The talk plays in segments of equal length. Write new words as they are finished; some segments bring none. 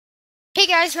Hey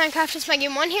guys, Minecraft is my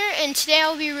game 1 here, and today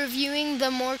I'll be reviewing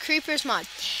the More Creepers mod.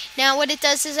 Now what it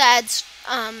does is adds,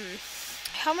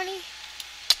 how many?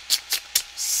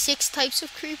 6 types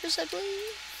of creepers, I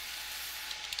believe?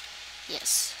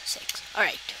 Yes, 6.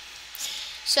 Alright.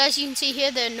 So as you can see here,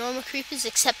 they're normal creepers,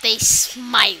 except they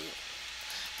smile.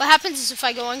 What happens is if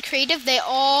I go on creative, they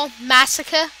all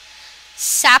massacre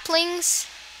saplings,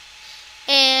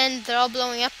 and they're all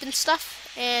blowing up and stuff.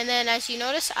 And then, as you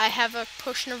notice, I have a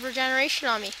potion of regeneration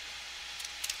on me.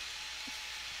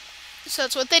 So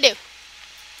that's what they do.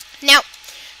 Now,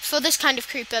 for this kind of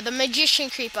creeper, the magician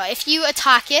creeper, if you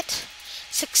attack it,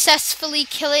 successfully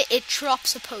kill it, it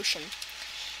drops a potion.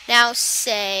 Now,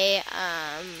 say,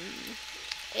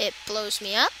 it blows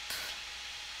me up.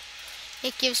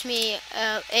 It gives me,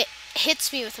 it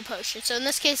hits me with a potion. So in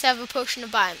this case, I have a potion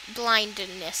of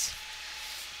blindness.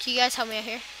 Can you guys help me out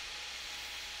here?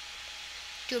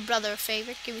 Do a brother a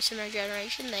favor, give me some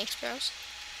regeneration. Thanks, bros.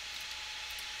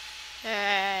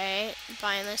 Alright,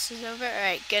 blindness is over.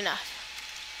 Alright, good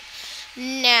enough.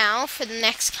 Now, for the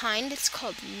next kind, it's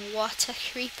called water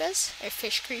creepers, or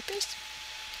fish creepers.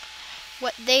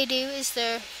 What they do is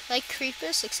they're like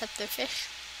creepers, except they're fish.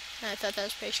 I thought that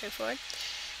was pretty straightforward.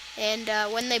 And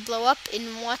when they blow up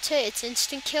in water, it's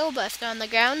instant kill, but if they're on the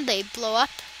ground, they blow up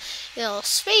in a little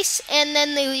space, and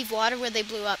then they leave water where they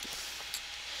blew up.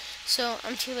 So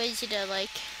I'm too lazy to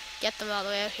get them all the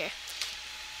way out here.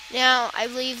 Now I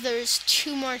believe there's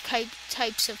 2 more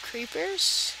types of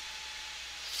creepers.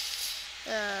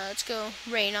 Let's go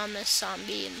rain on this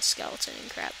zombie and skeleton and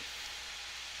crap.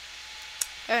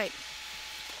 Alright.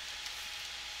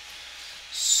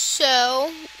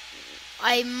 So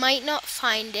I might not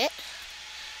find it,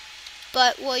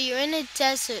 but while you're in a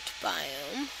desert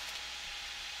biome,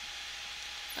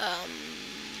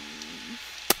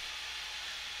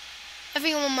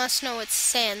 everyone must know what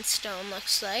sandstone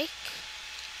looks like,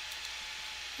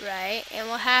 right? And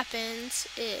what happens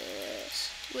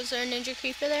is, was there a ninja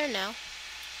creeper there? No.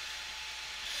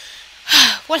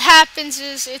 What happens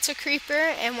is it's a creeper,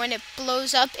 and when it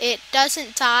blows up, it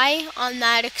doesn't die on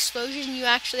that explosion. You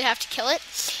actually have to kill it,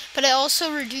 but it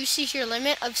also reduces your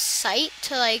limit of sight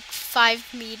to like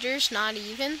 5 meters, not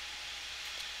even.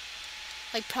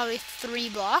 Like probably 3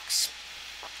 blocks.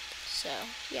 So,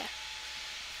 yeah.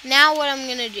 Now what I'm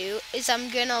going to do is I'm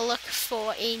going to look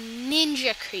for a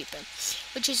ninja creeper,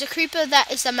 which is a creeper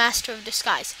that is the master of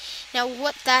disguise. Now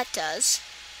what that does,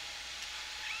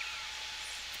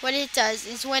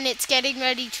 is when it's getting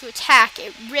ready to attack,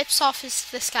 it rips off his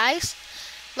disguise.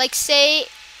 Like say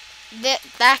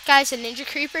that guy's a ninja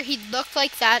creeper, he'd look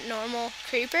like that normal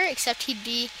creeper, except he'd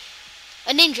be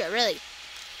a ninja, really.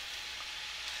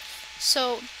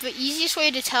 So the easiest way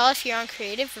to tell if you're on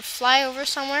creative, or fly over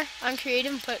somewhere on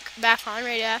creative and put it back on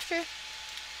right after.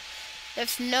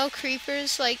 If no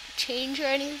creepers change or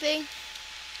anything,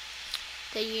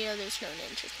 then you know there's no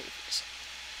ninja creepers.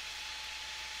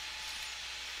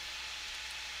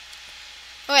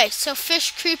 Okay, so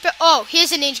fish creeper. Oh,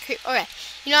 here's a ninja creeper. Okay,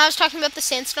 you know I was talking about the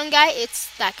sandstone guy?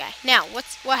 It's that guy. Now,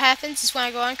 what happens is when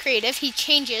I go on creative, he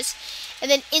changes,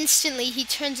 and then instantly he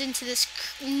turns into this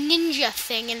ninja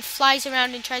thing and flies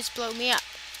around and tries to blow me up.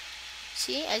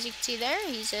 See, as you can see there,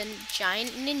 he's a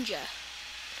giant ninja.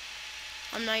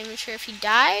 I'm not even sure if he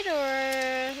died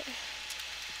or...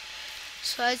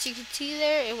 So as you can see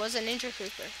there, it was a ninja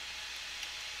creeper.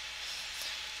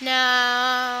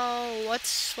 Now,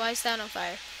 why is that on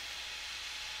fire?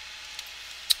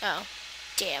 Oh,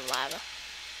 damn lava.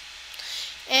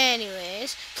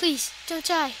 Anyways, please, don't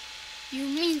die. You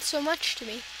mean so much to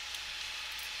me.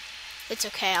 It's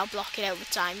okay, I'll block it out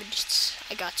with diamonds.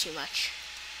 I got too much.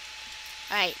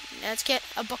 Alright, let's get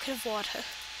a bucket of water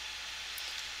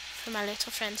for my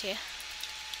little friend here.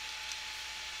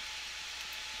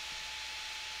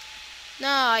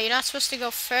 No, you're not supposed to go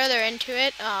further into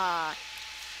it. Ah,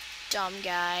 dumb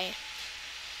guy.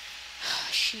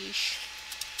 Sheesh.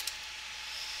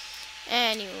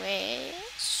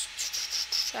 Anyways,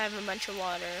 I have a bunch of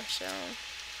water, so...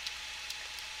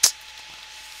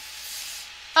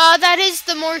 that is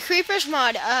the More Creepers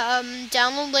mod.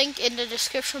 Download link in the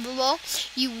description below.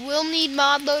 You will need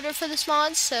mod loader for this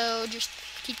mod, so just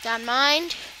keep that in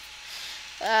mind.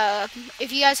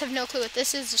 If you guys have no clue what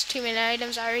this is, there's 2 minute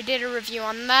items. I already did a review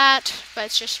on that, but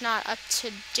it's just not up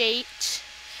to date.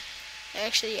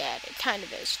 Actually, yeah, it kind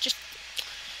of is. Just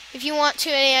if you want 2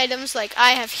 minute items like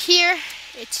I have here,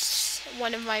 it's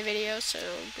one of my videos, so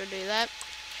go do that.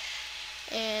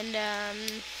 And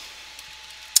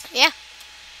yeah.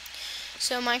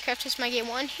 So Minecraft is my game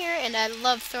 1 here, and I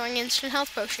love throwing instant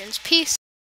health potions. Peace.